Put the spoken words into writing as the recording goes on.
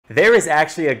there is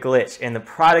actually a glitch in the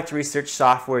product research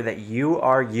software that you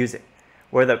are using,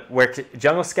 where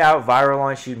Jungle Scout, Viral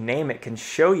Launch, you name it, can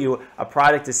show you a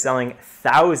product is selling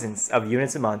thousands of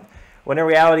units a month, when in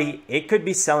reality, it could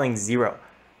be selling zero.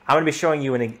 I'm going to be showing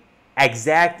you an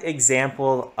exact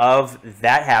example of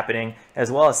that happening, as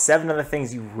well as 7 other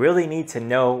things you really need to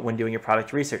know when doing your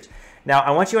product research. Now,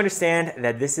 I want you to understand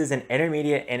that this is an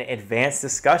intermediate and advanced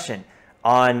discussion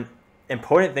on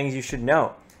important things you should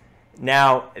know.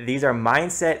 Now, these are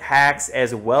mindset hacks,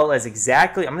 as well as I'm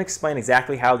going to explain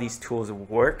exactly how these tools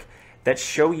work that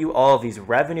show you all of these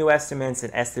revenue estimates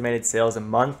and estimated sales a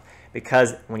month,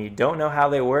 because when you don't know how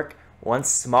they work, one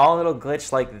small little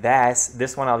glitch like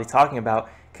this one I'll be talking about,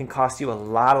 can cost you a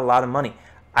lot of money.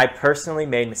 I personally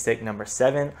made mistake number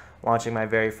 7, launching my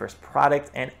very first product,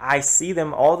 and I see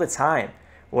them all the time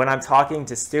when I'm talking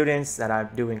to students that I'm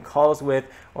doing calls with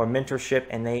or mentorship,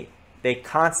 and they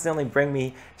constantly bring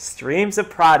me streams of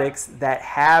products that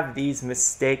have these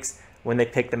mistakes when they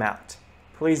pick them out.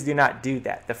 Please do not do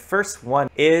that. The first one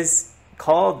is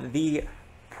called the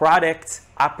Product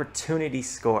Opportunity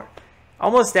Score.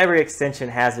 Almost every extension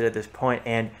has it at this point,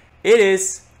 and it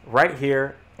is right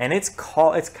here, and it's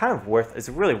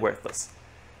really worthless.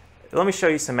 Let me show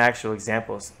you some actual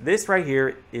examples. This right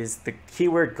here is the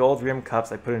keyword gold rim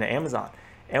cups I put into Amazon.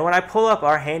 And when I pull up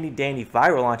our handy dandy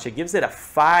Viral Launch, it gives it a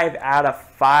 5 out of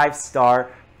 5 star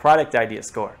product idea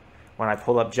score. When I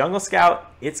pull up Jungle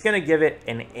Scout, it's going to give it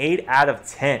an 8 out of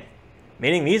 10.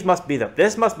 Meaning this must be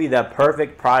the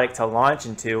perfect product to launch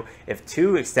into if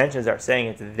 2 extensions are saying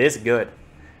it's this good.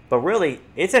 But really,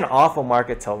 it's an awful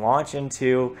market to launch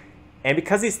into. And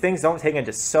because these things don't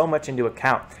take so much into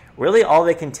account, really all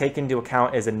they can take into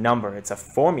account is a number. It's a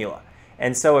formula.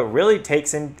 And so it really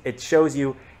it shows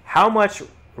you how much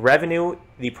revenue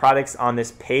the products on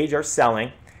this page are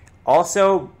selling.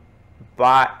 Also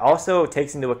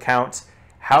takes into account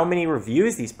how many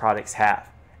reviews these products have.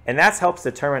 And that helps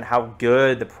determine how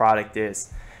good the product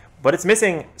is. But it's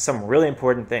missing some really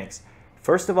important things.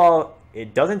 First of all,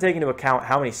 it doesn't take into account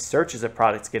how many searches a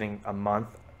product's getting a month.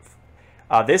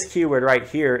 This keyword right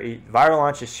here, Viral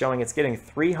Launch, is showing it's getting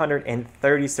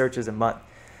 330 searches a month.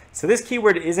 So this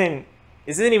keyword isn't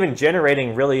even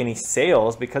generating really any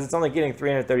sales because it's only getting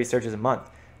 330 searches a month.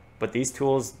 But these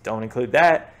tools don't include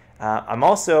that. I'm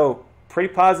also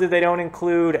pretty positive they don't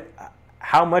include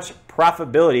how much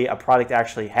profitability a product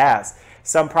actually has.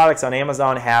 Some products on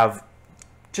Amazon have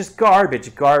just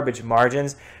garbage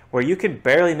margins where you can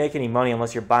barely make any money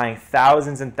unless you're buying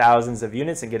thousands and thousands of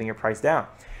units and getting your price down.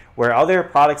 Where other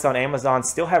products on Amazon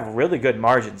still have really good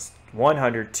margins,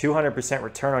 100, 200%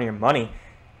 return on your money.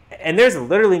 And there's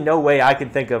literally no way I can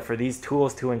think of for these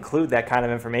tools to include that kind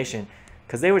of information,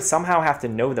 because they would somehow have to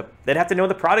know they'd have to know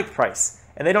the product price.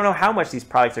 And they don't know how much these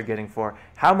products are getting for,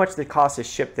 how much the cost to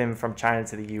ship them from China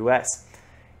to the US.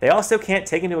 They also can't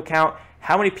take into account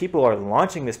how many people are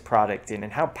launching this product in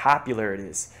and how popular it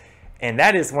is. And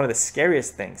that is one of the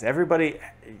scariest things. Everybody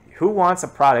who wants a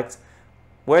product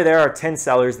where there are 10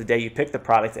 sellers the day you pick the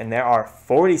product and there are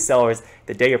 40 sellers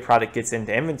the day your product gets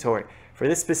into inventory. For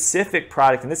this specific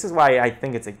product, and this is why I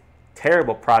think it's a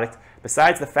terrible product,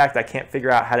 besides the fact I can't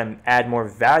figure out how to add more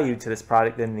value to this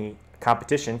product than the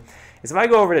competition, is if I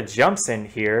go over to Jumpsend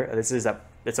here, it's a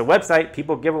website,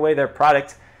 people give away their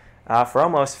product for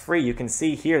almost free. You can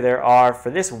see here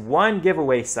for this one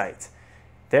giveaway site,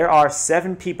 there are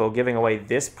 7 people giving away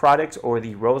this product or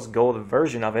the rose gold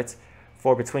version of it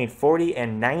for between 40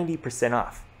 and 90%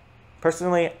 off.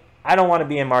 Personally, I don't want to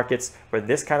be in markets where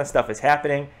this kind of stuff is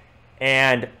happening,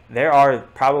 and there are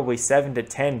probably 7 to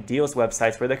 10 deals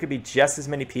websites where there could be just as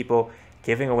many people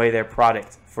giving away their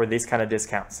product for these kind of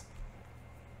discounts.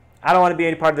 I don't want to be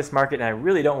any part of this market, and I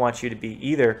really don't want you to be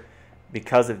either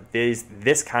because of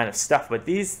this kind of stuff. But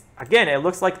these, again, it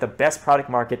looks like the best product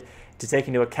market to take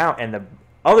into account. And the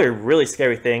other really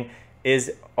scary thing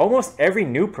is almost every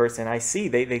new person I see,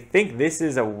 they think this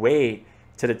is a way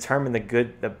to determine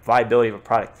the viability of a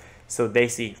product. So they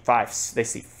see 5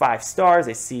 stars,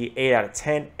 they see 8 out of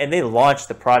 10, and they launch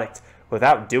the product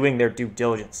without doing their due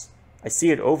diligence. I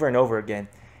see it over and over again.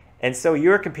 And so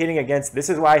you're competing against, this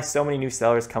is why so many new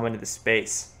sellers come into the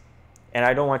space. And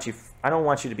I don't want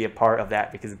you to be a part of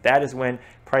that, because that is when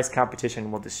price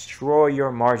competition will destroy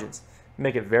your margins,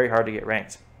 make it very hard to get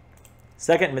ranked.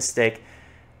 Second mistake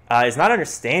is not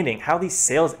understanding how these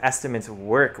sales estimates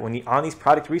work on these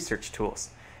product research tools.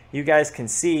 You guys can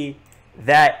see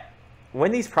that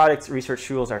when these product research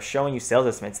tools are showing you sales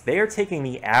estimates, they are taking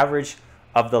the average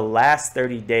of the last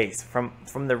 30 days.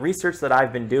 From the research that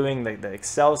I've been doing, the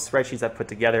Excel spreadsheets I put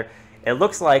together, It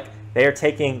looks like they are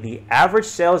taking the average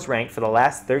sales rank for the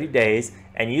last 30 days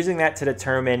and using that to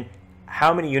determine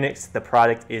how many units the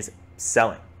product is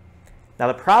selling. Now,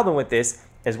 the problem with this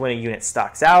is when a unit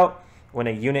stocks out, when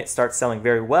a unit starts selling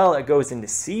very well, it goes into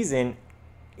season,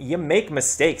 you make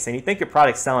mistakes and you think your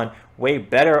product's selling way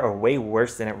better or way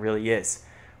worse than it really is.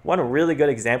 One really good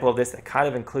example of this that kind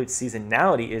of includes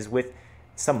seasonality is with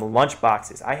some lunch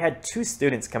boxes. I had 2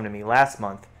 students come to me last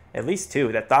month, at least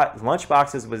 2, that thought lunch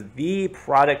boxes was the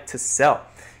product to sell.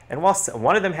 And while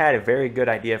one of them had a very good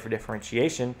idea for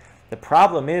differentiation, the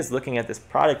problem is looking at this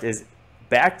product is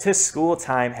back to school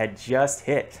time had just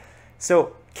hit.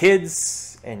 So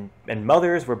kids and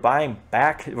mothers were buying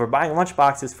lunch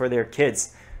boxes for their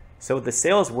kids. So the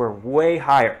sales were way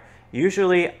higher.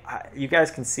 Usually, you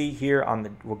guys can see here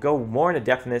we'll go more into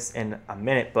depth in this in a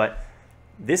minute, but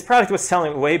this product was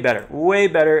selling way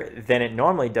better than it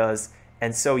normally does.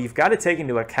 And so you've got to take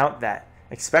into account that,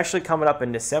 especially coming up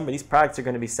in December, these products are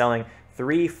going to be selling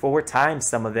 3-4 times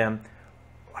some of them,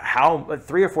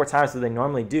 3 or 4 times what they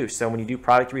normally do. So when you do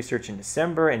product research in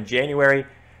December and January,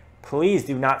 please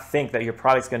do not think that your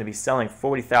product's going to be selling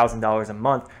 $40,000 a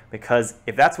month, because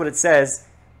if that's what it says,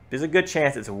 there's a good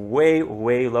chance it's way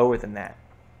lower than that.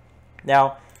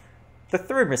 Now, the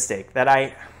third mistake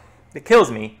that kills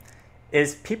me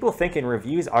is people thinking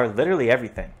reviews are literally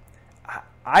everything.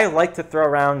 I like to throw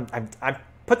around, I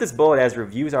put this bullet as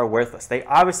reviews are worthless. They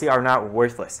obviously are not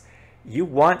worthless. You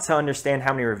want to understand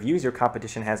how many reviews your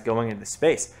competition has going into the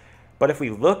space. But if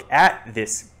we look at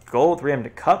this gold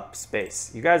rimmed cup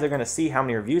space, you guys are going to see how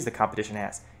many reviews the competition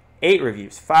has. 8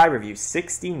 reviews, 5 reviews,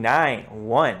 69,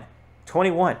 1,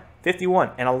 21,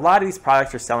 51, and a lot of these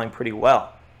products are selling pretty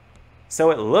well. So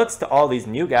it looks to all these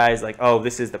new guys like, oh,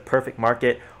 this is the perfect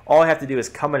market. All I have to do is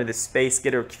come into this space,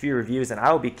 get a few reviews, and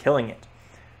I will be killing it.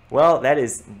 Well,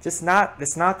 that's not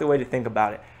the way to think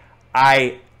about it.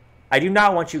 I do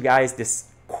not want you guys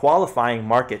disqualifying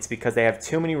markets because they have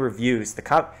too many reviews.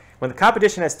 When the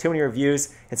competition has too many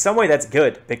reviews, in some way that's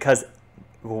good because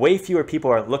way fewer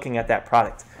people are looking at that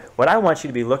product. What I want you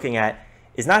to be looking at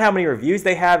is not how many reviews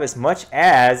they have as much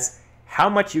as how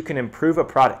much you can improve a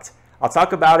product. I'll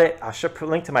talk about it. I'll put a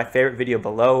link to my favorite video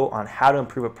below on how to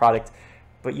improve a product.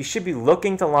 But you should be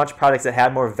looking to launch products that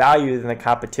have more value than the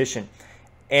competition.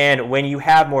 And when you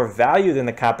have more value than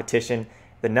the competition,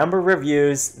 the number of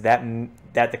reviews that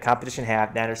the competition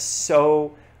have matters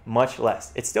so much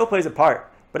less. It still plays a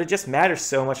part, but it just matters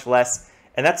so much less.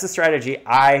 And that's the strategy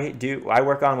I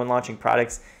work on when launching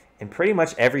products. And pretty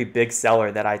much every big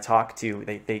seller that I talk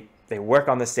to, they work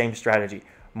on the same strategy.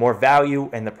 More value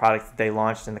in the product that they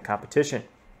launched in the competition.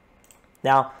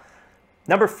 Now,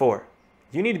 number 4,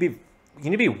 you need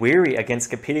to be wary against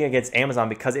competing against Amazon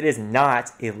because it is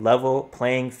not a level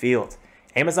playing field.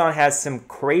 Amazon has some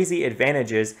crazy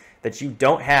advantages that you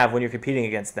don't have when you're competing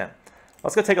against them.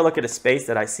 Let's go take a look at a space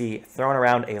that I see thrown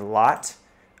around a lot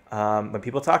when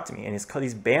people talk to me, and it's called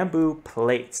these bamboo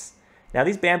plates. Now,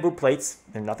 these bamboo plates,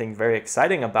 there's nothing very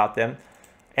exciting about them,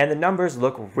 and the numbers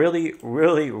look really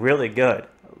good.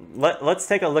 Let's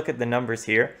take a look at the numbers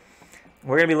here.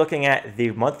 We're going to be looking at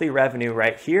the monthly revenue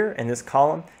right here in this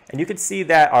column, and you can see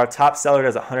that our top seller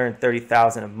does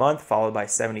 $130,000 a month, followed by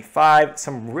 75.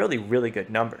 Some really good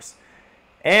numbers.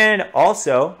 And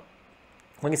also,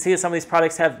 we can see that some of these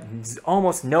products have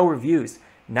almost no reviews.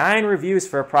 9 reviews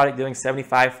for a product doing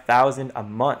 $75,000 a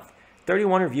month.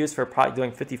 31 reviews for a product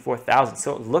doing $54,000.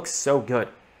 So it looks so good.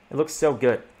 It looks so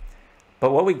good.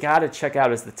 But what we got to check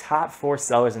out is the top 4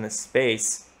 sellers in this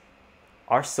space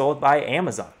are sold by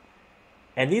Amazon.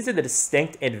 And these are the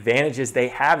distinct advantages they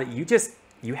have that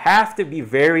you have to be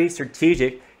very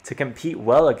strategic to compete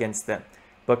well against them.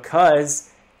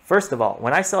 Because, first of all,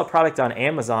 when I sell a product on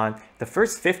Amazon, the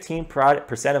first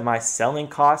 15% of my selling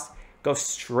cost goes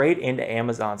straight into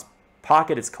Amazon's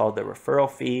pocket. It's called the referral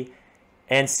fee.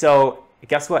 And so,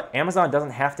 guess what? Amazon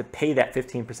doesn't have to pay that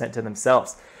 15% to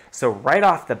themselves. So right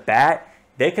off the bat,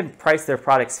 they can price their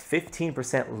products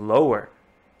 15% lower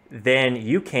than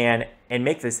you can and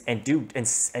make this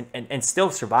and still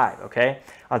survive, okay?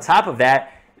 On top of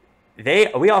that,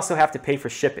 we also have to pay for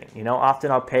shipping. You know,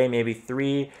 often I'll pay maybe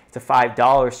 $3 to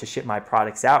 $5 to ship my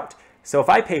products out. So if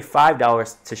I pay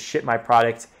 $5 to ship my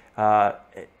product,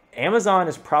 Amazon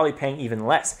is probably paying even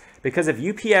less, because if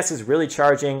UPS is really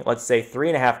charging, let's say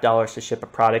 $3.50 to ship a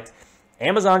product,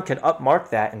 Amazon can upmark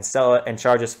that and sell it and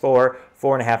charge us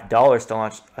 $4.50 to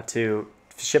launch to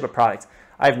ship a product.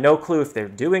 I have no clue if they're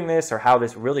doing this or how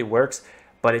this really works,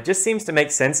 but it just seems to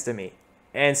make sense to me.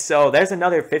 And so there's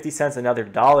another 50 cents, another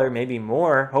dollar, maybe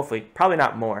more, hopefully, probably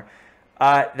not more,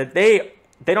 that they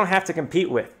don't have to compete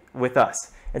with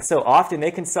us. And so often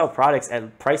they can sell products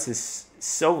at prices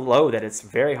so low that it's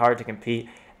very hard to compete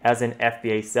as an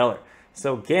FBA seller.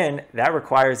 So again, that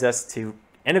requires us to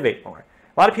innovate more.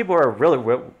 A lot of people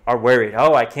are worried,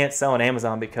 oh, I can't sell on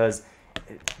Amazon because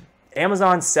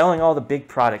Amazon's selling all the big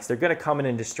products. They're going to come in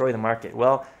and destroy the market.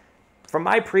 Well, from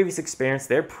my previous experience,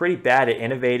 they're pretty bad at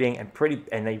innovating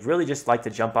and they really just like to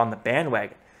jump on the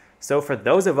bandwagon. So for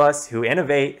those of us who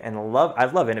innovate and I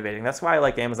love innovating. That's why I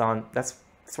like Amazon. That's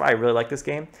why I really like this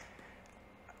game.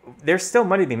 There's still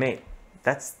money to be made.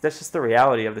 That's just the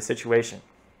reality of the situation.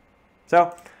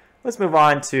 So let's move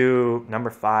on to number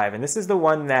 5. And this is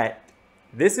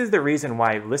the reason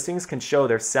why listings can show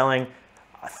they're selling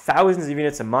thousands of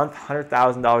units a month,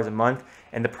 $100,000 a month,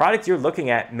 and the product you're looking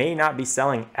at may not be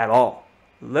selling at all.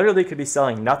 Literally could be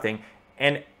selling nothing.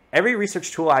 And every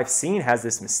research tool I've seen has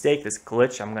this mistake, this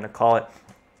glitch, I'm going to call it.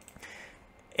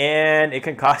 And it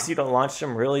can cause you to launch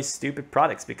some really stupid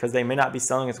products because they may not be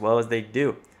selling as well as they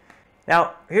do.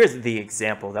 Now, here's the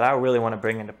example that I really want to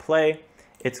bring into play.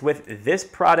 It's with this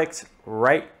product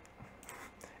right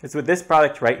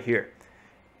here.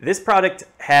 This product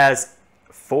has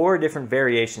 4 different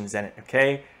variations in it,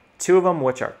 okay? 2 of them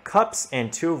which are cups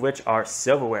and 2 of which are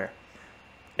silverware.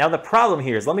 Now the problem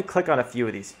here is, let me click on a few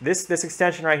of these. This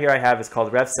extension right here I have is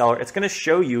called RevSeller. It's going to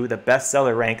show you the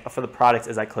bestseller rank for the products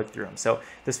as I click through them. So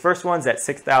this first one's at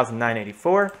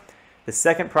 6,984. The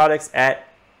second product's at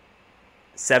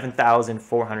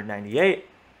 7,498.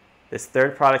 This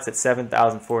third product's at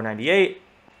 7,498.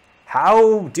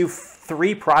 How do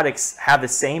 3 products have the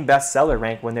same bestseller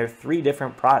rank when they're 3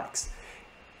 different products?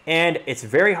 And it's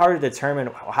very hard to determine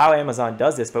how Amazon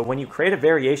does this, but when you create a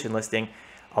variation listing,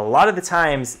 a lot of the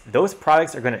times those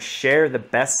products are going to share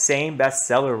the same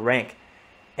bestseller rank.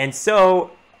 And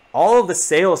so all of the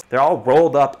sales, they're all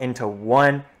rolled up into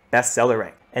one bestseller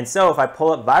rank. And so if I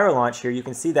pull up Viral Launch here, you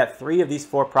can see that 3 of these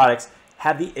 4 products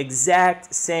have the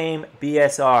exact same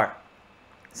BSR,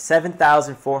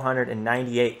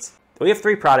 7,498. We have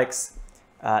 3 products.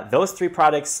 Those 3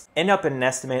 products end up in an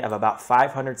estimate of about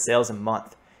 500 sales a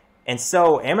month. And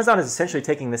so Amazon is essentially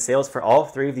taking the sales for all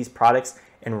 3 of these products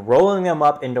and rolling them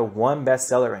up into one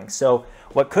bestseller rank. So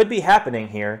what could be happening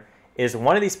here is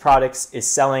one of these products is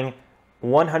selling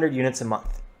 100 units a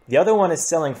month. The other one is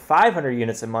selling 500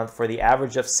 units a month for the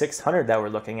average of 600 that we're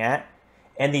looking at.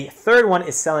 And the third one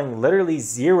is selling literally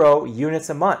 0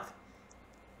 units a month.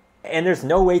 And there's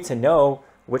no way to know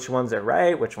which ones are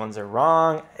right, which ones are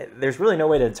wrong. There's really no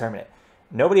way to determine it.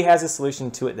 Nobody has a solution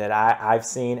to it that I've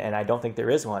seen, and I don't think there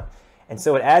is one. And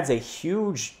so it adds a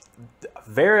huge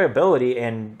variability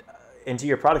into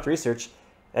your product research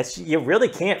that you really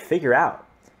can't figure out.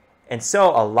 And so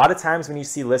a lot of times when you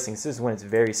see listings, this is when it's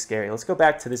very scary. Let's go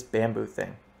back to this bamboo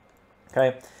thing.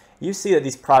 Okay, you see that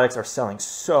these products are selling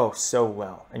so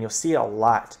well, and you'll see it a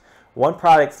lot. One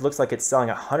product looks like it's selling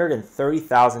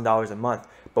 $130,000 a month,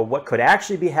 but what could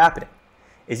actually be happening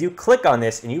is you click on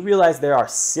this and you realize there are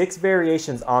 6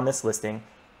 variations on this listing.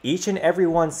 Each and every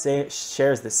one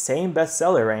shares the same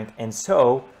bestseller rank, and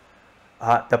so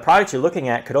the product you're looking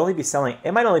at could only be selling,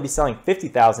 it might only be selling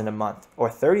 $50,000 a month or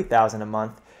 $30,000 a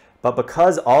month, but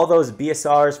because all those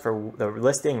BSRs for the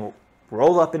listing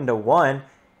roll up into one,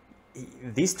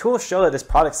 these tools show that this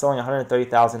product's selling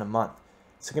 $130,000 a month.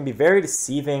 So it can be very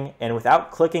deceiving, and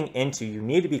without clicking into, you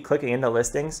need to be clicking into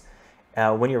listings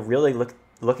when you're really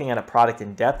looking at a product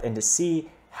in depth and to see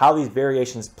how these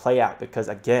variations play out, because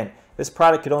again, this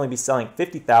product could only be selling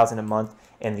 $50,000 a month,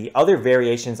 and the other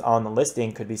variations on the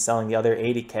listing could be selling the other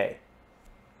 $80K.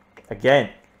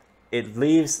 Again, it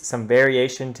leaves some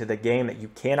variation to the game that you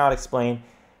cannot explain,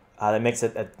 that makes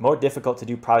it more difficult to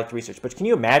do product research. But can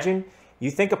you imagine, you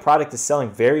think a product is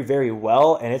selling very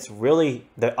well, and it's really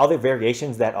the other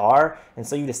variations that are, and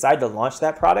so you decide to launch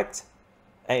that product?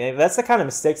 And that's the kind of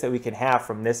mistakes that we can have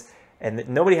from this, and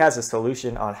nobody has a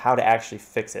solution on how to actually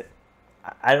fix it.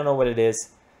 I don't know what it is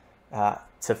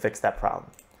to fix that problem.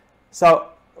 So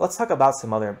let's talk about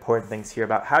some other important things here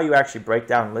about how you actually break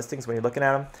down listings when you're looking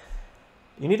at them.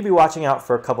 You need to be watching out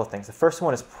for a couple of things. The first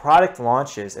one is product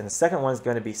launches, and the second one is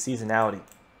going to be seasonality.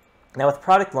 Now with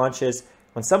product launches,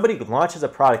 when somebody launches a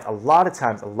product, a lot of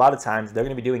times, they're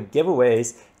going to be doing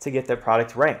giveaways to get their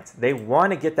product ranked. They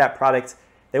want to get that product,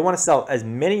 they want to sell as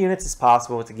many units as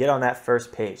possible to get on that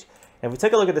first page. And if we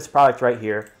take a look at this product right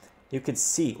here, you can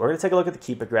see, we're going to take a look at the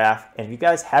Keepa graph. And if you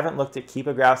guys haven't looked at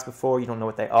Keepa graphs before, you don't know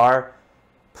what they are,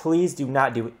 please do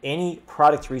not do any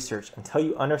product research until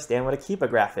you understand what a Keepa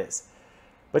graph is.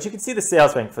 But you can see the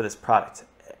sales rank for this product.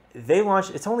 They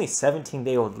launched, it's only a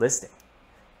 17-day-old listing.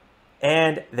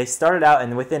 And they started out,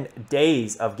 and within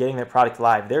days of getting their product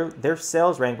live, their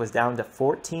sales rank was down to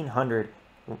 1,400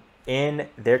 in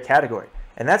their category.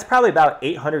 And that's probably about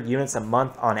 800 units a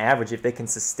month on average if they can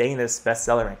sustain this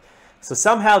bestseller rank. So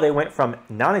somehow they went from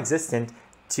non-existent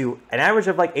to an average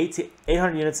of like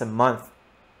 800 units a month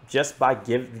just by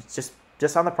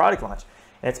just on the product launch.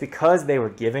 And it's because they were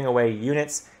giving away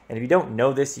units. And if you don't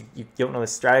know this, you don't know the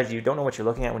strategy, you don't know what you're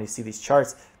looking at when you see these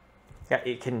charts,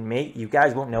 it can make, you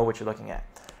guys won't know what you're looking at.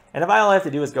 And if all I have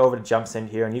to do is go over to JumpSend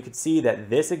here, and you can see that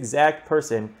this exact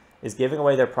person is giving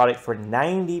away their product for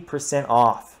 90%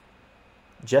 off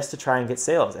just to try and get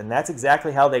sales. And that's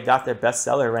exactly how they got their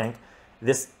bestseller rank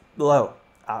this low.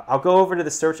 I'll go over to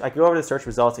the search. I go over to the search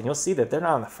results, and you'll see that they're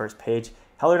not on the first page.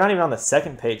 Hell, they're not even on the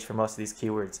second page for most of these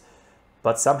keywords.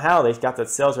 But somehow they've got the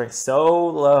sales rank so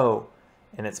low,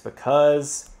 and it's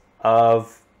because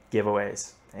of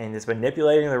giveaways. And it's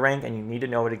manipulating the rank, and you need to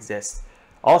know it exists.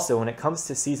 Also, when it comes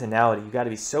to seasonality, you got to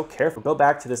be so careful. Go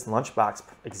back to this Lunchbox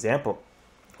example.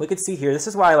 We can see here, this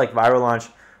is why I like Viral Launch.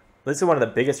 This is one of the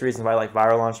biggest reasons why I like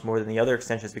Viral Launch more than the other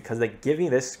extensions, because they give me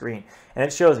this screen and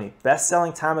it shows me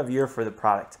best-selling time of year for the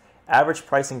product, average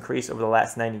price increase over the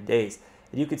last 90 days.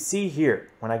 And you can see here,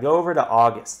 when I go over to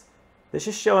August, this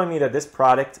is showing me that this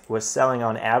product was selling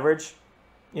on average,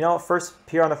 you know,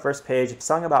 here on the first page, it's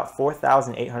selling about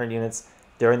 4,800 units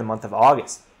during the month of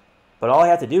August. But all I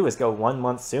had to do was go 1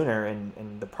 month sooner,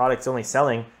 and the product's only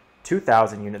selling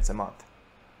 2,000 units a month.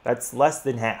 That's less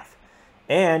than half.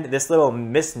 And this little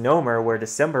misnomer where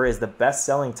December is the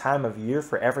best-selling time of year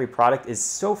for every product is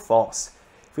so false.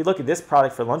 If we look at this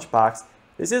product for Lunchbox,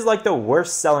 this is like the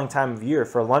worst-selling time of year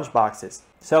for lunchboxes.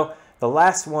 So the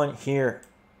last one here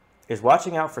is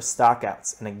watching out for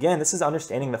stockouts. And again, this is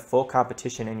understanding the full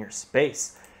competition in your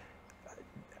space.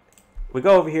 We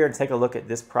go over here and take a look at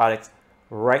this product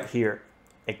right here,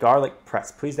 a garlic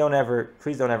press. Please don't ever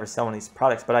sell one of these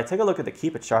products. But I take a look at the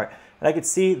Keep It chart, and I could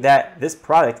see that this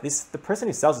product, the person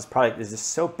who sells this product is just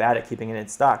so bad at keeping it in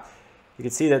stock. You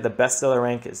can see that the bestseller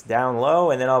rank is down low,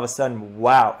 and then all of a sudden,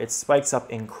 wow, it spikes up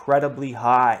incredibly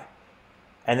high,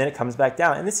 and then it comes back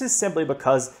down. And this is simply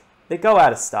because they go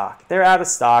out of stock. They're out of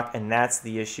stock, and that's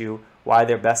the issue why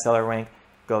their bestseller rank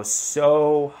goes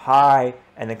so high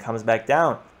and then comes back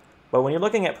down. But when you're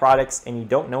looking at products and you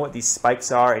don't know what these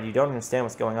spikes are and you don't understand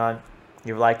what's going on,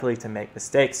 you're likely to make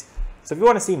mistakes. So if you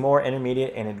want to see more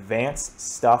intermediate and advanced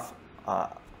stuff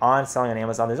on selling on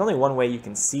Amazon, there's only one way you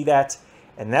can see that,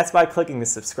 and that's by clicking the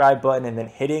subscribe button and then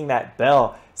hitting that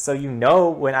bell so you know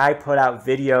when I put out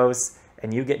videos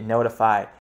and you get notified.